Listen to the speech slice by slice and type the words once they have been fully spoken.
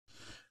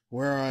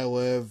Where I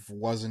live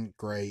wasn't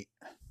great.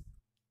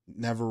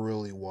 Never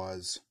really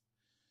was.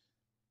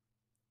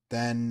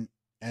 Then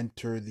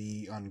enter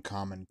the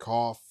uncommon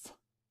cough.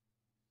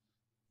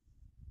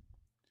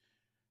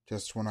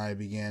 Just when I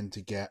began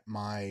to get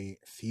my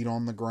feet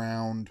on the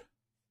ground.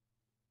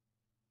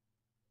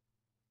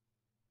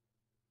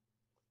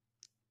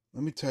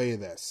 Let me tell you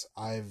this.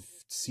 I've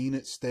seen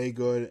it stay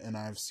good and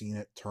I've seen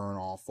it turn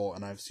awful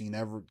and I've seen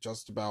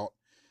just about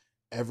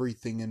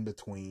everything in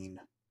between.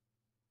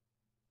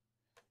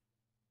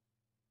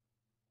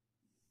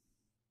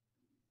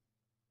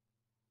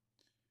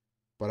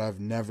 But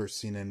I've never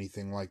seen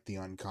anything like the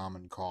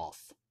uncommon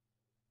cough.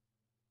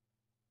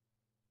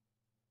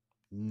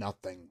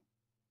 Nothing.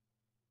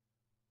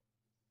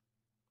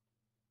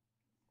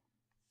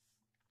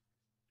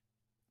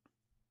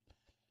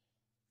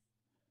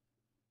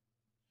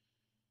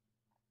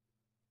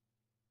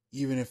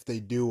 Even if they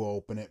do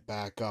open it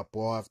back up,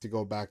 we'll have to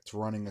go back to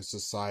running a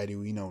society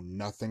we know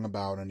nothing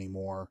about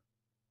anymore.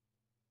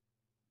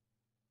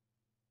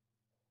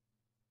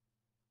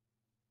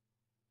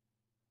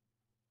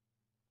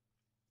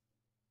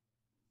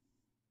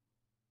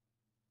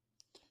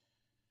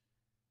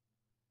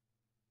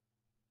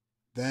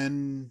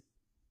 Then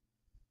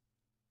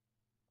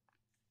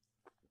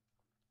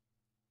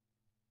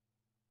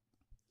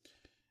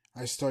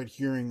I start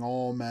hearing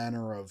all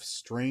manner of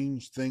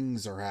strange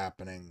things are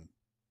happening.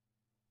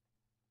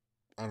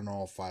 I don't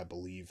know if I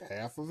believe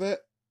half of it.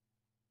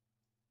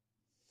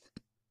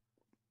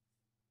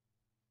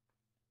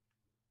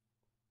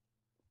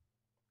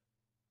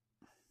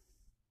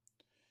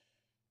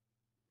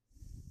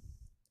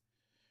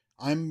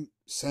 I'm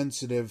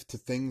sensitive to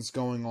things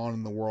going on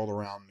in the world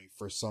around me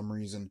for some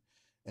reason,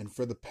 and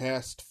for the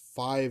past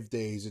 5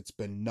 days it's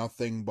been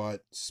nothing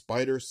but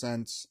spider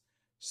sense,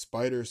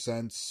 spider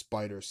sense,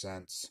 spider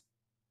sense.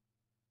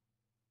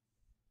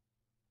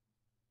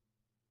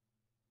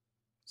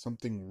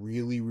 Something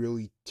really,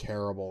 really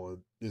terrible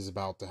is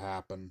about to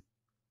happen.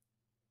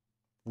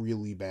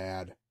 Really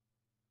bad.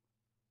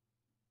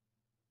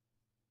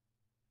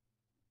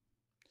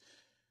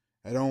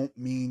 I don't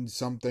mean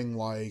something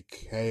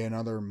like, hey,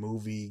 another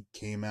movie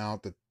came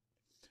out that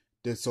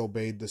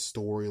disobeyed the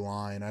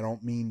storyline. I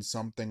don't mean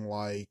something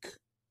like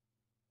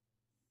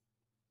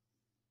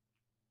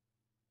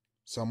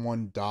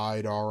someone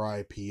died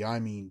RIP. I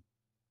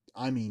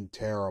mean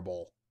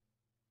terrible.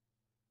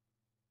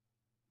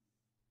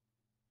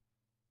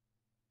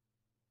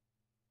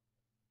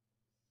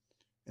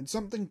 And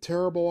something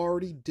terrible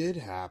already did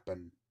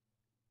happen.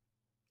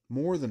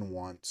 More than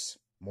once.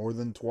 More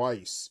than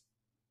twice.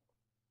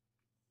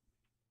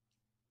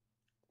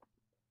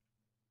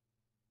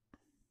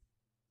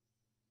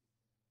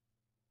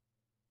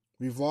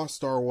 We've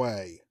lost our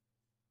way.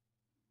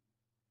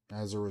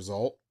 As a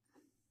result.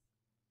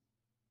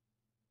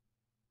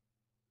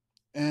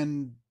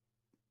 And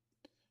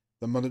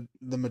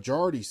the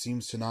majority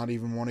seems to not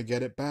even want to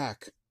get it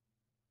back.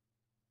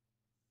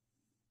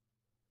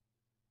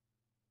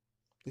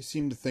 They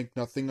seem to think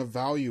nothing of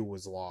value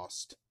was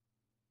lost.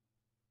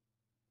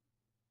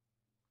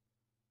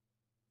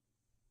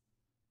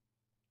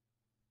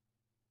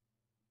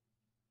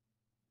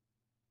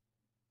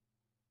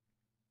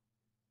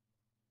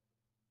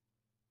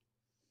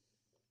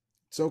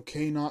 It's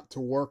okay not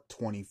to work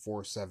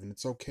 24/7.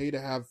 It's okay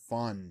to have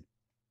fun.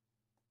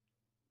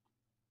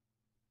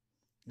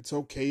 It's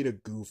okay to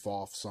goof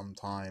off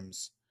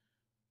sometimes.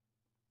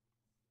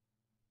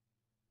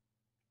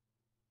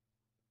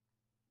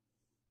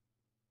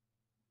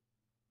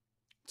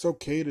 It's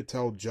okay to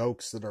tell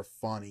jokes that are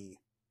funny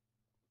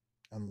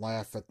and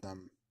laugh at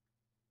them.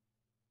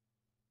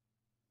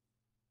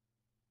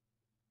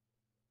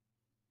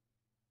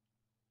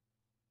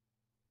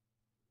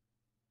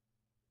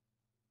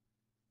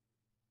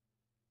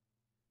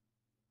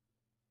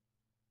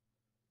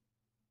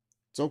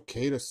 It's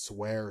okay to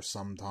swear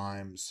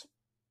sometimes.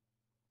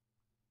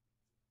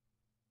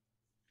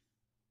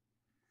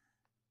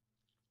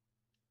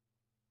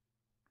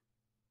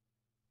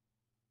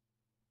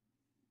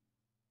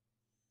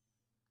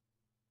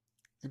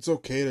 It's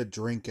okay to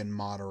drink in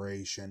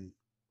moderation.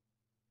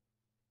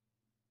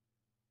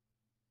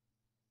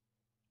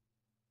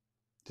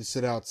 To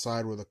sit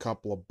outside with a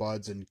couple of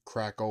buds and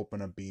crack open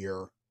a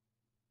beer.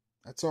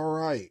 That's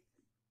alright.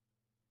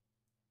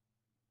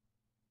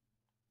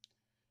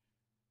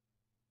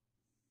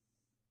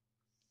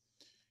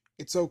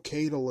 It's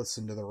okay to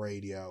listen to the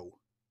radio.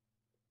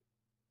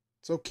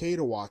 It's okay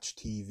to watch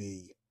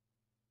TV.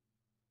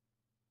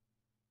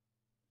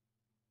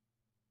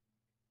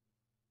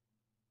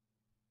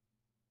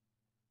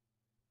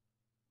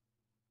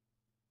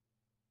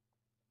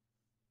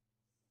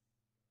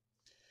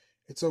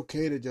 It's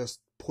okay to just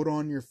put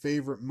on your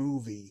favorite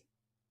movie.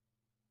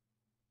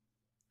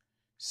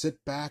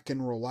 Sit back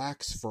and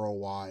relax for a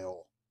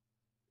while.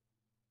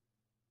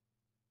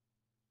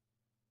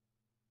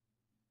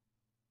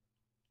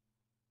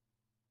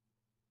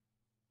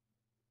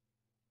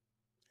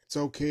 It's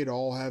okay to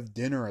all have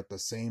dinner at the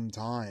same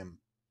time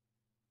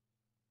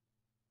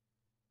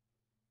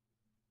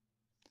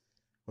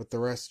with the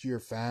rest of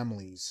your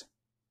families.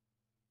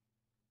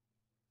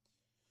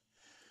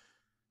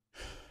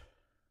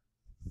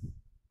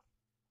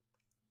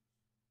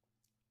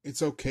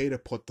 It's okay to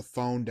put the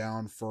phone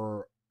down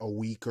for a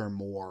week or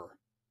more.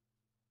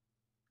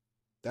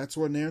 That's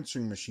what an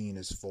answering machine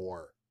is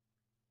for.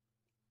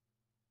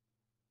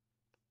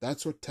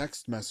 That's what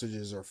text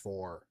messages are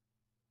for.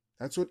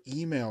 That's what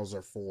emails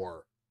are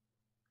for.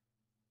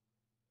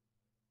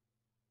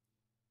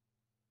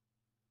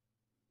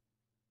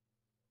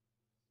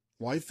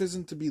 Life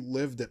isn't to be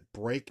lived at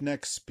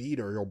breakneck speed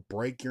or you'll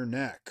break your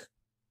neck.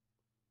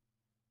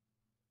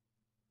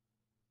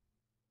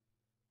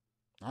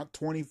 Not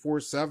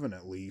 24/7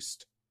 at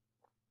least.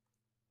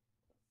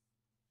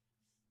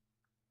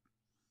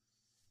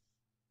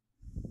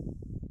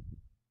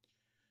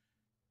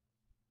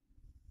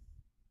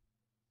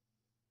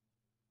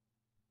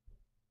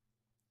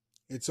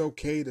 It's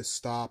okay to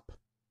stop,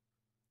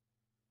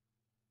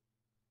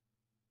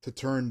 to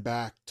turn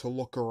back, to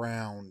look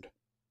around,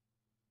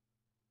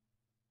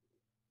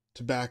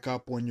 to back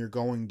up when you're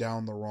going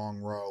down the wrong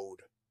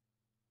road.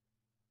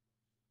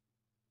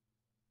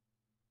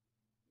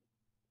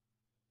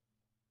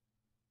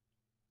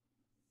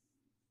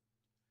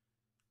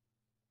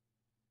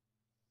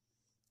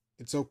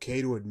 It's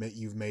okay to admit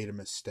you've made a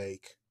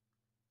mistake.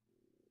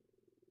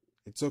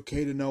 It's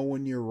okay to know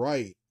when you're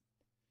right,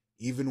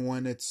 even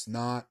when it's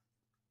not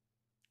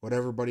what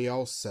everybody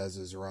else says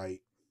is right.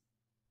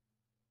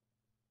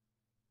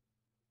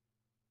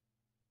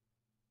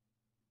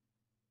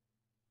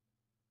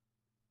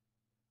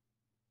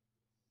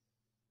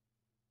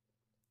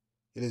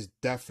 It is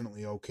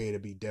definitely okay to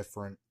be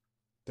different.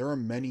 There are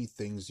many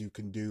things you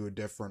can do a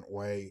different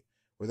way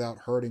without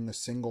hurting a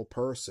single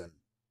person.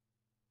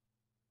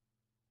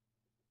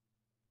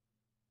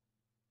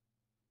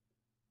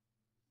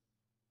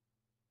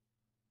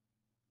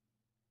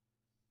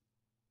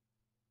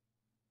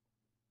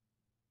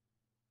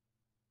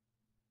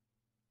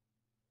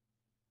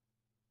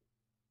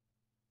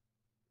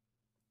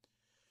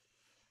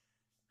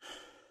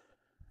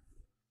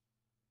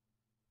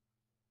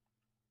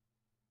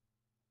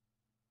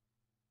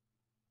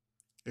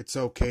 It's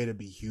okay to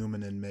be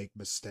human and make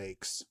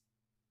mistakes.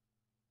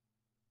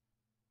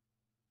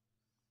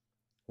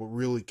 What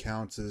really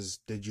counts is,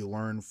 did you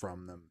learn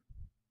from them?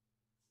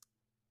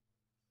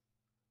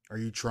 Are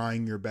you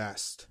trying your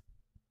best?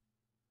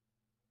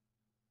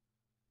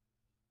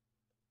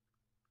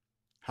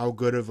 How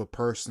good of a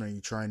person are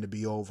you trying to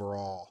be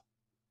overall?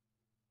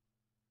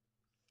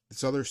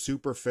 This other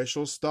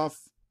superficial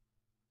stuff,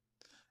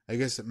 I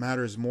guess it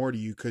matters more to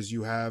you because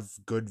you have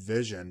good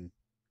vision.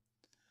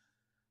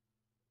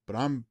 But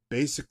I'm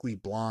basically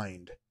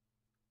blind.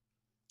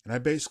 And I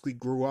basically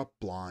grew up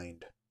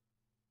blind.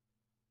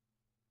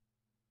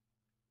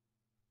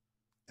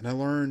 And I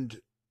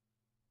learned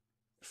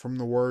from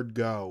the word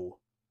go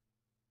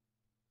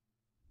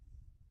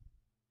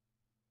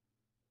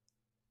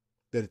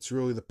that it's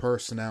really the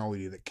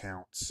personality that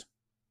counts.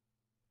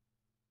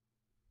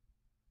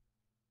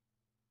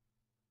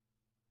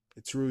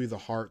 It's really the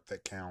heart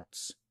that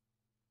counts.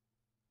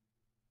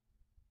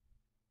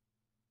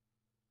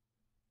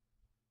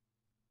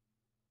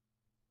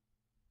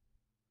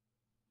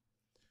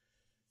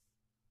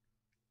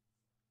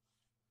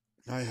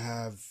 I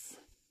have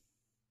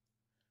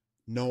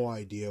no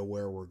idea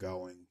where we're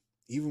going,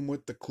 even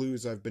with the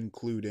clues I've been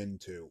clued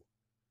into.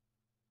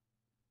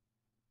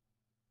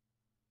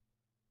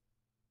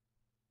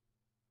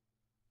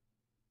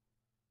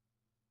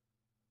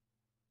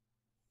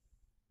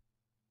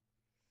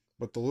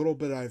 But the little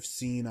bit I've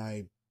seen,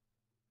 I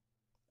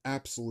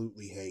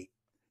absolutely hate.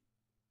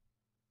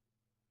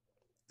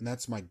 And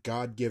that's my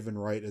God given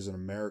right as an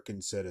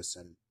American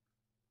citizen.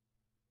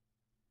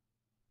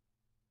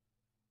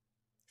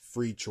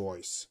 Free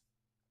choice.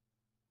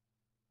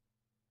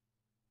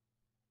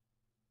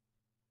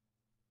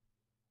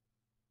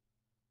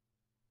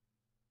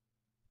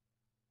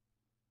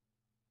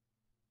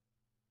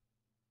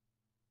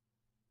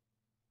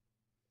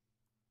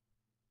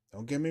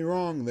 Don't get me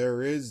wrong,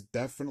 there is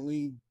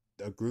definitely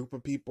a group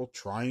of people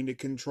trying to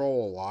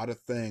control a lot of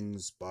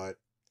things, but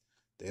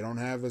they don't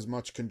have as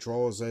much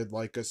control as they'd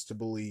like us to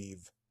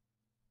believe.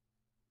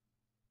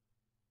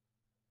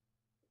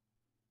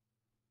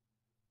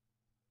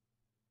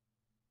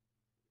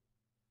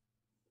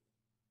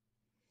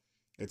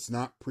 It's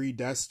not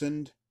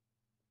predestined,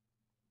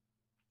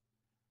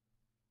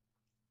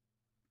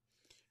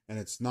 and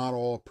it's not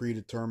all a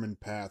predetermined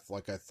path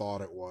like I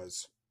thought it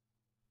was.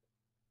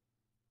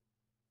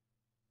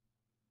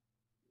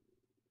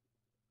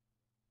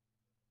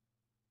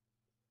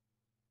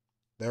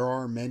 There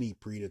are many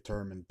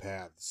predetermined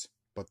paths,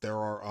 but there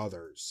are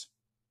others.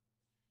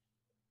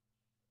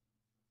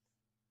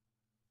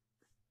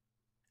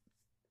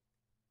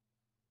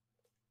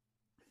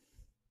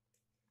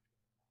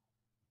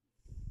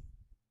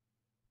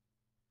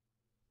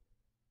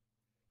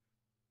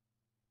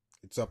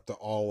 It's up to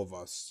all of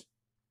us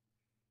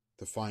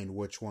to find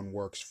which one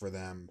works for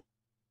them.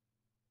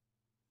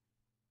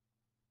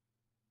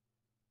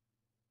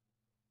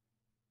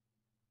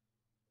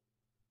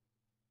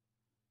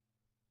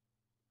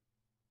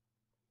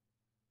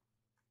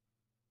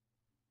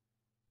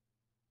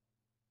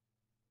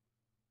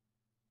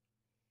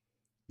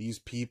 These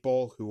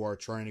people who are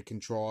trying to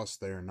control us,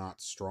 they are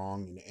not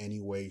strong in any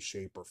way,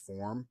 shape, or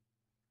form.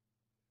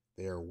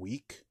 They are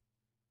weak.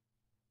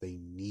 They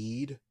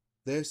need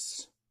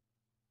this.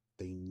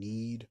 They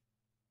need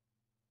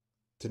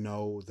to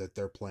know that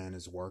their plan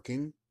is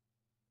working.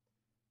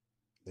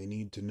 They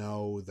need to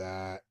know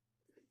that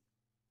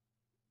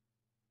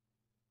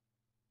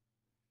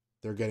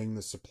they're getting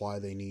the supply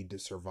they need to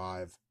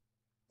survive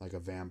like a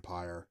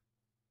vampire.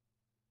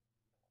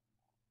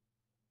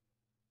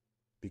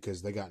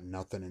 Because they got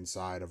nothing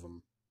inside of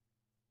them.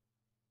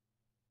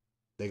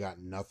 They got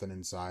nothing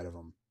inside of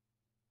them.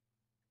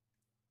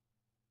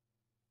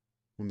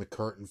 When the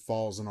curtain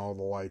falls and all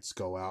the lights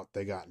go out,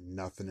 they got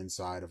nothing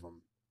inside of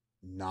them.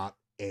 Not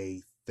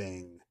a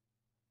thing.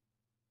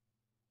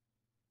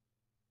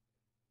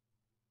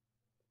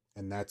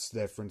 And that's the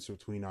difference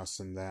between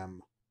us and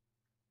them.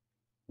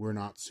 We're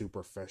not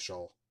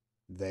superficial.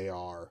 They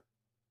are.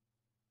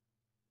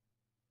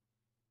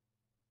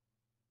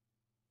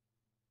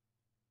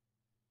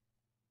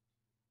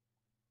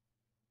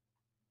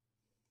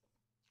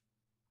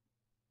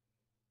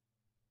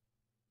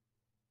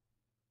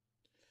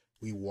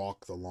 We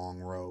walk the long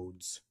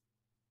roads.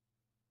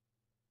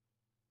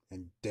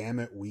 And damn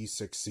it, we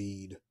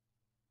succeed.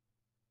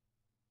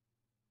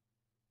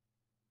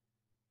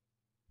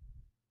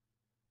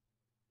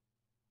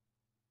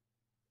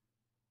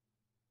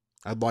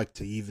 I'd like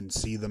to even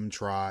see them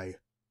try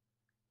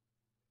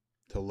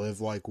to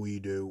live like we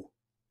do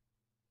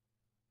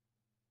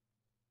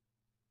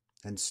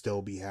and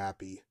still be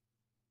happy.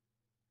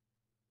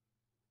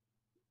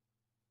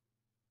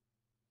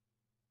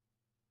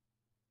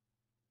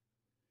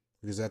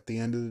 Because at the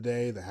end of the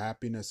day, the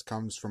happiness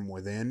comes from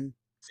within,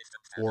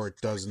 or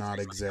it does not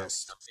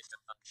exist.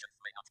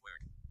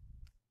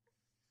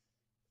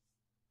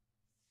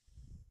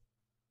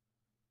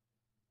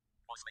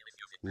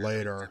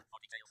 Later.